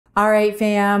All right,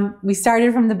 fam, we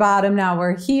started from the bottom. Now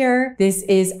we're here. This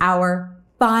is our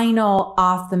final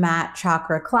off the mat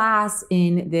chakra class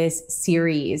in this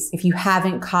series. If you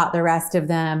haven't caught the rest of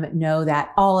them, know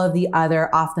that all of the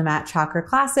other off the mat chakra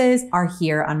classes are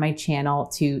here on my channel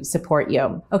to support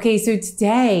you. Okay, so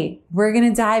today we're going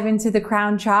to dive into the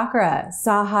crown chakra,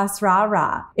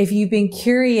 sahasrara. If you've been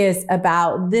curious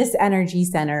about this energy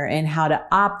center and how to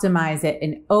optimize it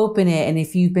and open it, and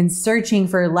if you've been searching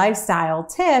for lifestyle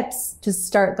tips to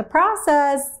start the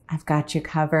process, I've got you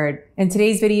covered. In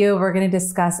today's video, we're going to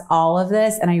discuss all of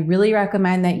this, and I really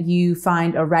recommend that you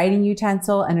find a writing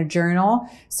utensil and a journal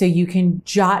so you can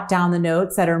jot down the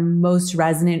notes that are most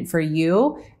resonant for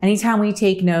you. Anytime we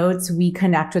take notes, we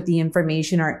connect with the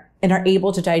information and are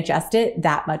able to digest it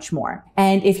that much more.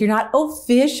 And if you're not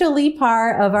officially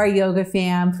part of our yoga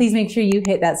fam, please make sure you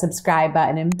hit that subscribe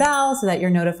button and bell so that you're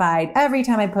notified every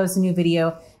time I post a new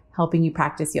video helping you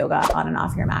practice yoga on and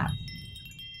off your mat.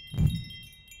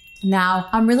 Now,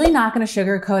 I'm really not going to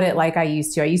sugarcoat it like I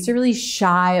used to. I used to really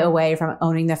shy away from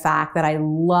owning the fact that I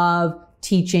love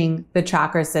teaching the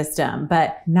chakra system,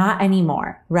 but not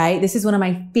anymore, right? This is one of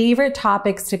my favorite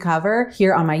topics to cover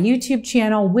here on my YouTube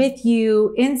channel with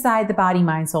you inside the Body,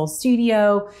 Mind, Soul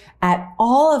studio, at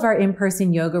all of our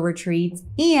in-person yoga retreats,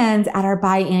 and at our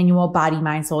biannual Body,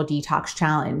 Mind, Soul Detox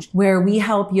Challenge, where we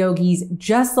help yogis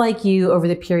just like you over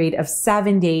the period of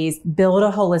 7 days build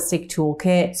a holistic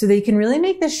toolkit so they can really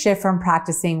make the shift from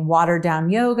practicing watered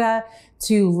down yoga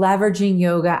to leveraging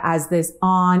yoga as this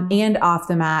on and off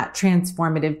the mat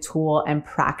transformative tool and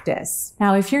practice.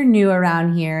 Now, if you're new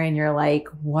around here and you're like,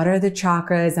 what are the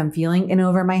chakras? I'm feeling in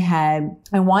over my head.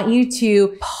 I want you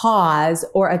to pause,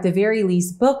 or at the very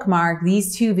least bookmark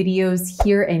these two videos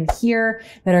here and here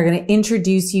that are going to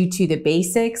introduce you to the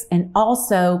basics, and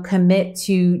also commit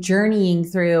to journeying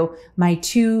through my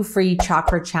 2 free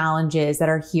chakra challenges that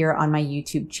are here on my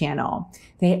YouTube channel.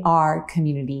 They are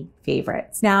community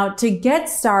favorites. Now, to get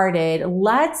started,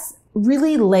 let's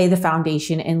really lay the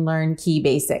foundation and learn key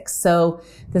basics. So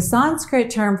the Sanskrit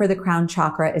term for the crown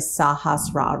chakra is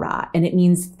sahasrara, and it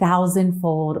means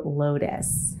thousandfold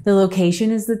lotus. The location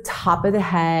is the top of the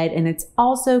head, and it's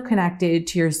also connected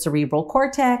to your cerebral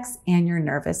cortex and your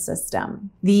nervous system.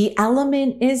 The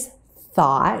element is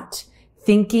thought.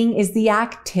 Thinking is the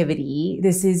activity.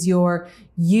 This is your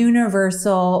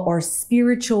universal or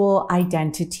spiritual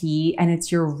identity, and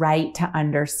it's your right to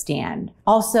understand.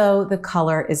 Also, the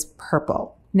color is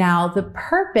purple. Now, the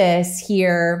purpose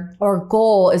here or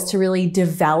goal is to really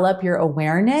develop your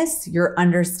awareness, your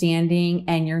understanding,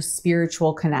 and your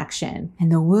spiritual connection.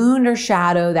 And the wound or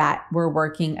shadow that we're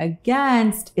working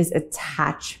against is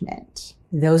attachment.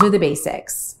 Those are the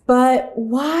basics. But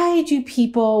why do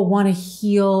people want to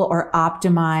heal or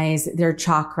optimize their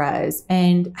chakras?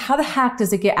 And how the heck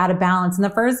does it get out of balance in the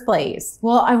first place?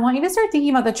 Well, I want you to start thinking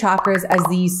about the chakras as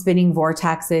these spinning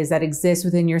vortexes that exist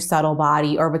within your subtle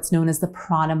body, or what's known as the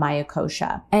pranamaya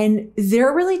kosha. And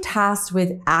they're really tasked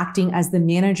with acting as the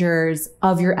managers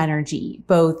of your energy,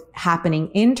 both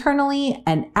happening internally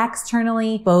and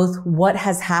externally, both what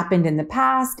has happened in the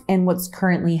past and what's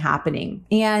currently happening.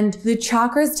 And the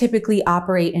chakras typically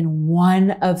operate in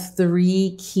one of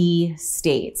 3 key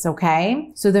states, okay?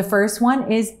 So the first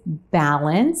one is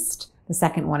balanced, the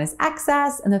second one is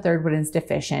excess, and the third one is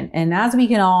deficient. And as we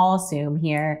can all assume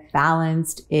here,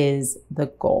 balanced is the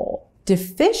goal.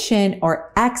 Deficient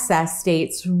or excess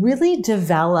states really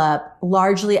develop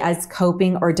largely as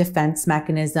coping or defense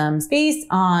mechanisms based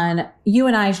on you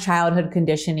and I's childhood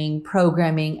conditioning,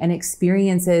 programming, and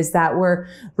experiences that were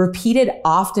repeated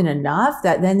often enough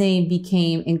that then they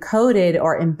became encoded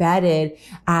or embedded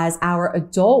as our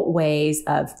adult ways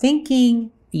of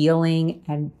thinking, feeling,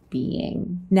 and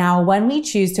being. Now, when we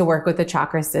choose to work with the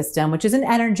chakra system, which is an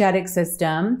energetic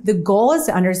system, the goal is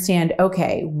to understand,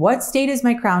 okay, what state is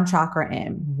my crown chakra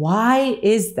in? Why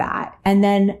is that? And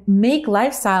then make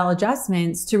lifestyle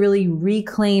adjustments to really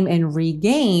reclaim and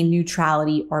regain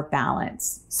neutrality or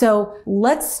balance. So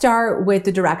let's start with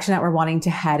the direction that we're wanting to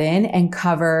head in and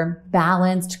cover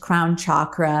balanced crown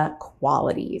chakra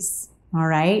qualities. All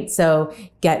right, so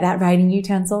get that writing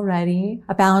utensil ready.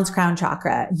 A balanced crown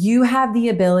chakra. You have the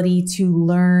ability to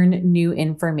learn new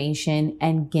information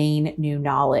and gain new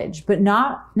knowledge, but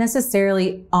not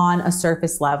necessarily on a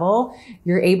surface level.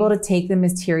 You're able to take the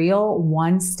material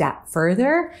one step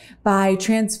further by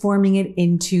transforming it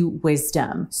into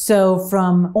wisdom. So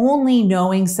from only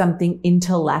knowing something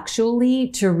intellectually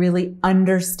to really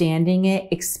understanding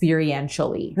it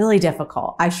experientially. Really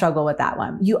difficult. I struggle with that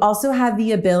one. You also have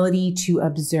the ability to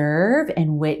observe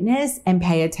and witness and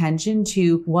pay attention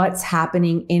to what's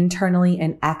happening internally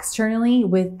and externally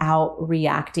without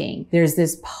reacting. There's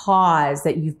this pause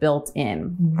that you've built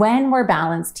in. When we're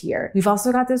balanced here, we've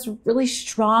also got this really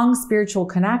strong spiritual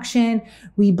connection.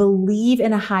 We believe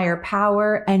in a higher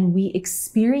power and we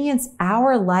experience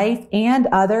our life and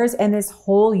others and this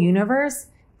whole universe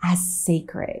as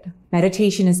sacred.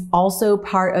 Meditation is also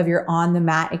part of your on the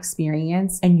mat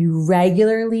experience, and you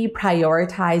regularly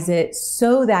prioritize it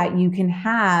so that you can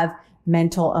have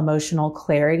mental, emotional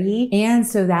clarity, and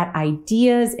so that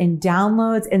ideas and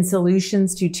downloads and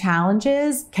solutions to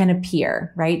challenges can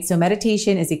appear, right? So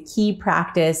meditation is a key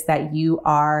practice that you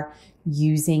are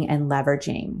using and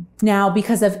leveraging. Now,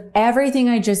 because of everything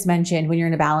I just mentioned, when you're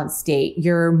in a balanced state,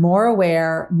 you're more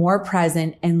aware, more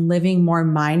present, and living more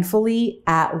mindfully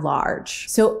at large.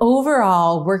 So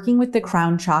overall, working with the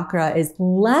crown chakra is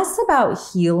less about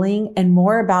healing and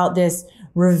more about this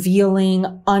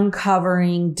revealing,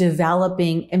 uncovering,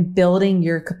 developing, and building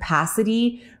your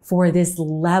capacity for this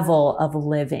level of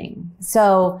living.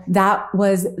 So that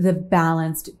was the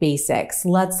balanced basics.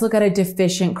 Let's look at a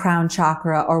deficient crown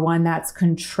chakra or one that's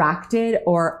contracted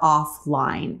or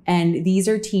offline. And these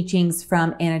are teachings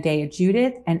from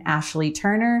𝗪𝗪𝗏 and Ashley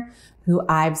Turner, who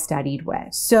I've studied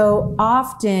with. So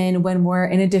often when we're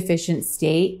in a deficient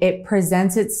state, it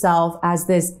presents itself as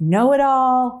this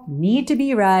know-it-all, need to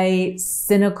be right,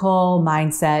 cynical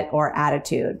mindset or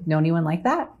attitude. Know anyone like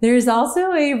that? There's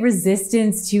also a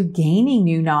resistance to gaining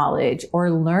new knowledge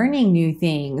or learning new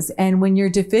things. And when you're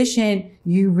deficient,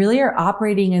 you really are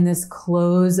operating in this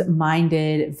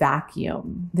closed-minded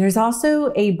vacuum. There's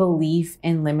also a belief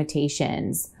in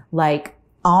limitations, like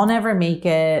I'll never make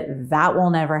it, that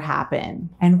will never happen.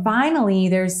 And finally,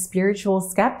 there's spiritual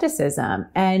skepticism.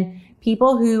 And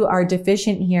people who are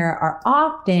deficient here are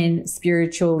often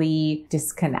spiritually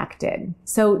disconnected.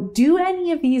 So do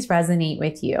any of these resonate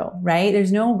with you, right?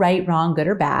 There's no right, wrong, good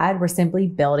or bad. We're simply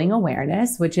building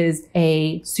awareness, which is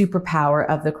a superpower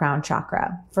of the crown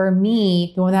chakra. For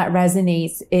me, the one that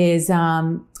resonates is,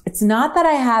 it's not that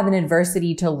I have an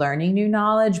adversity to learning new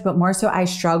knowledge, but more so I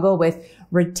struggle with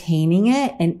retaining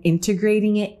it and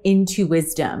integrating it into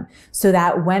wisdom so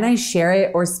that when I share it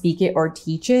or speak it or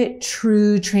teach it,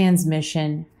 true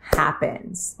transmission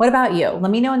happens. What about you?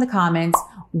 Let me know in the comments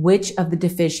which of the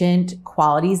deficient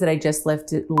qualities that I just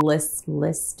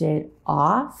listed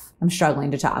off. I'm struggling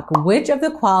to talk. Which of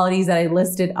the qualities that I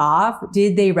listed off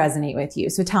did they resonate with you?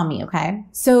 So tell me, okay?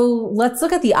 So let's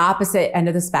look at the opposite end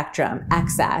of the spectrum,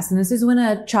 excess. And this is when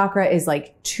a chakra is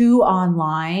like too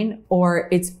online or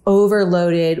it's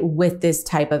overloaded with this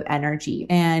type of energy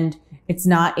and it's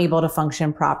not able to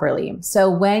function properly. So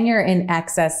when you're in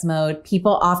excess mode,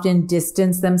 people often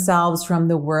distance themselves from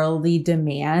the worldly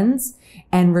demands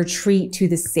and retreat to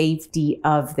the safety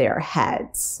of their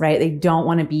heads, right? They don't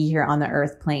want to be here on the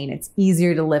earth plane. It's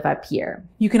easier to live up here.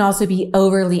 You can also be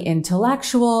overly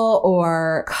intellectual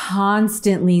or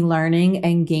constantly learning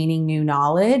and gaining new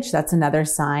knowledge. That's another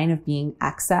sign of being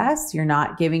excess. You're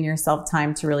not giving yourself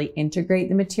time to really integrate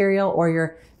the material, or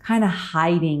you're kind of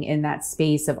hiding in that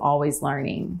space of always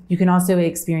learning. You can also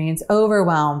experience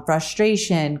overwhelm,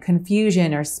 frustration,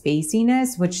 confusion, or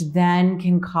spaciness, which then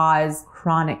can cause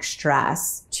chronic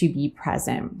stress to be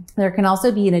present. There can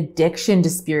also be an addiction to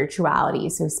spirituality,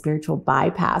 so spiritual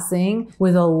bypassing,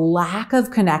 with a lack of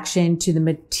connection to the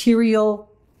material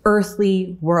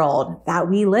earthly world that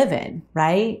we live in,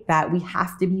 right? That we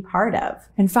have to be part of.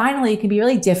 And finally, it can be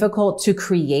really difficult to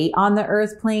create on the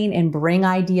earth plane and bring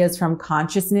ideas from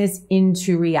consciousness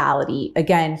into reality.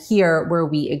 Again, here where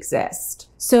we exist.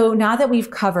 So now that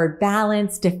we've covered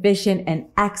balance, deficient, and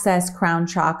excess crown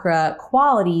chakra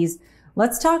qualities,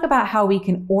 let's talk about how we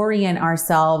can orient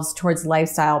ourselves towards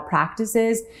lifestyle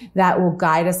practices that will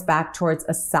guide us back towards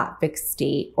a sattvic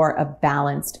state or a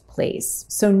balanced place.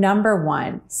 So number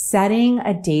one, setting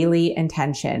a daily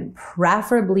intention,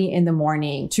 preferably in the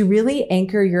morning, to really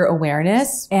anchor your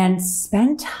awareness and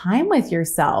spend time with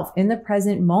yourself in the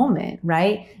present moment,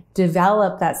 right?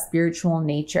 Develop that spiritual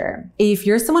nature. If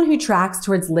you're someone who tracks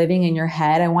towards living in your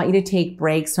head, I want you to take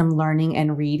breaks from learning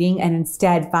and reading and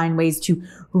instead find ways to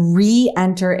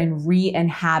re-enter and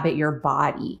re-inhabit your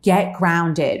body. Get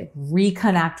grounded,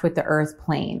 reconnect with the earth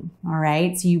plane. All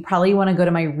right. So you probably want to go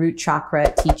to my root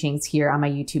chakra teachings here on my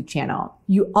YouTube channel.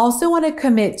 You also want to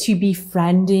commit to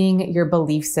befriending your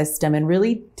belief system and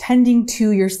really tending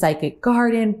to your psychic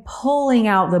garden, pulling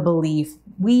out the belief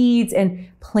weeds and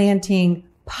planting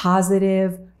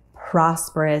positive,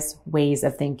 prosperous ways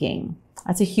of thinking.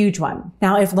 That's a huge one.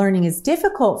 Now, if learning is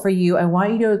difficult for you, I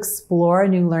want you to explore a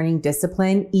new learning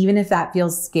discipline, even if that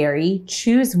feels scary.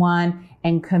 Choose one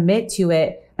and commit to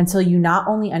it until you not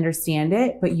only understand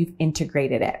it, but you've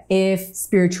integrated it. If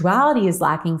spirituality is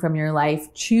lacking from your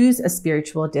life, choose a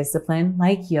spiritual discipline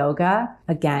like yoga,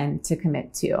 again, to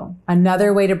commit to.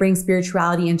 Another way to bring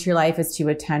spirituality into your life is to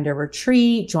attend a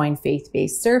retreat, join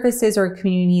faith-based services or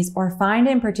communities, or find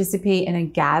and participate in a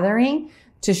gathering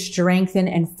to strengthen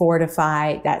and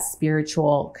fortify that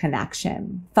spiritual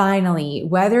connection. Finally,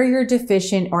 whether you're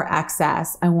deficient or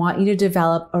excess, I want you to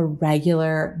develop a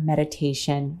regular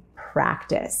meditation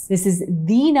practice. This is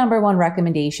the #1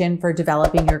 recommendation for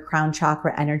developing your crown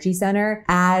chakra energy center,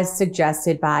 as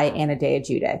suggested by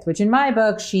𝗪𝗪𝗪, which in my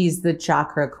book, she's the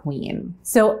chakra queen.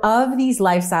 So of these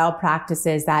lifestyle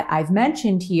practices that I've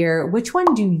mentioned here, which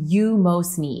one do you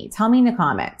most need? Tell me in the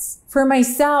comments. For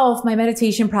myself, my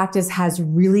meditation practice has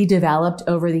really developed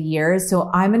over the years. So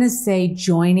I'm going to say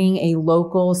joining a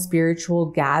local spiritual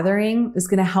gathering is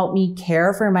going to help me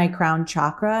care for my crown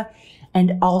chakra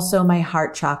and also my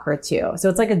heart chakra too. So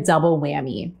it's like a double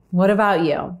whammy. What about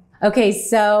you? Okay,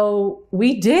 so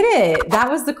we did it. That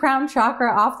was the crown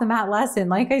chakra off the mat lesson.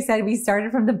 Like I said, we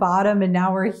started from the bottom and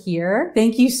now we're here.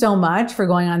 Thank you so much for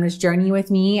going on this journey with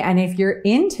me. And if you're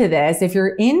into this, if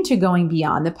you're into going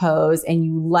beyond the pose and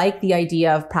you like the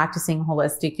idea of practicing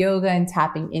holistic yoga and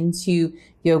tapping into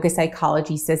yoga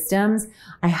psychology systems,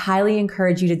 I highly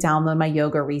encourage you to download my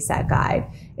yoga reset guide.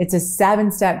 It's a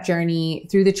 7-step journey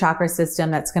through the chakra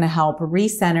system that's going to help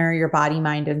recenter your body,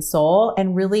 mind, and soul,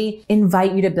 and really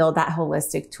invite you to build that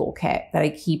holistic toolkit that I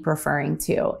keep referring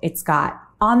to. It's got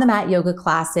on the mat yoga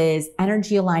classes,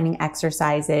 energy aligning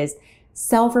exercises,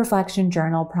 self-reflection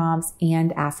journal prompts,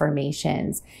 and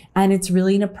affirmations. And it's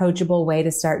really an approachable way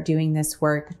to start doing this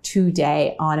work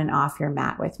today on and off your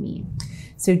mat with me.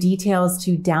 So details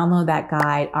to download that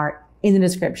guide are in the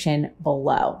description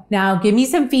below. Now, give me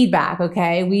some feedback,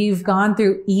 okay? We've gone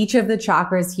through each of the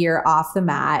chakras here off the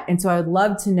mat. And so I would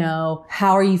love to know,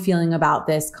 how are you feeling about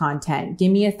this content?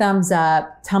 Give me a thumbs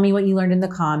up. Tell me what you learned in the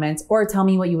comments, or tell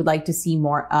me what you would like to see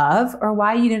more of, or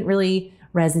why you didn't really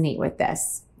resonate with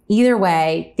this. Either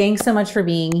way, thanks so much for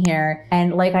being here.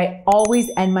 And like I always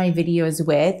end my videos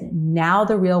with, now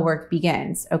the real work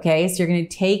begins, okay? So you're gonna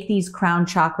take these crown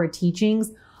chakra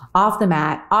teachings off the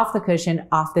mat, off the cushion,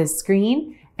 off this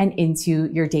screen, and into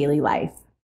your daily life.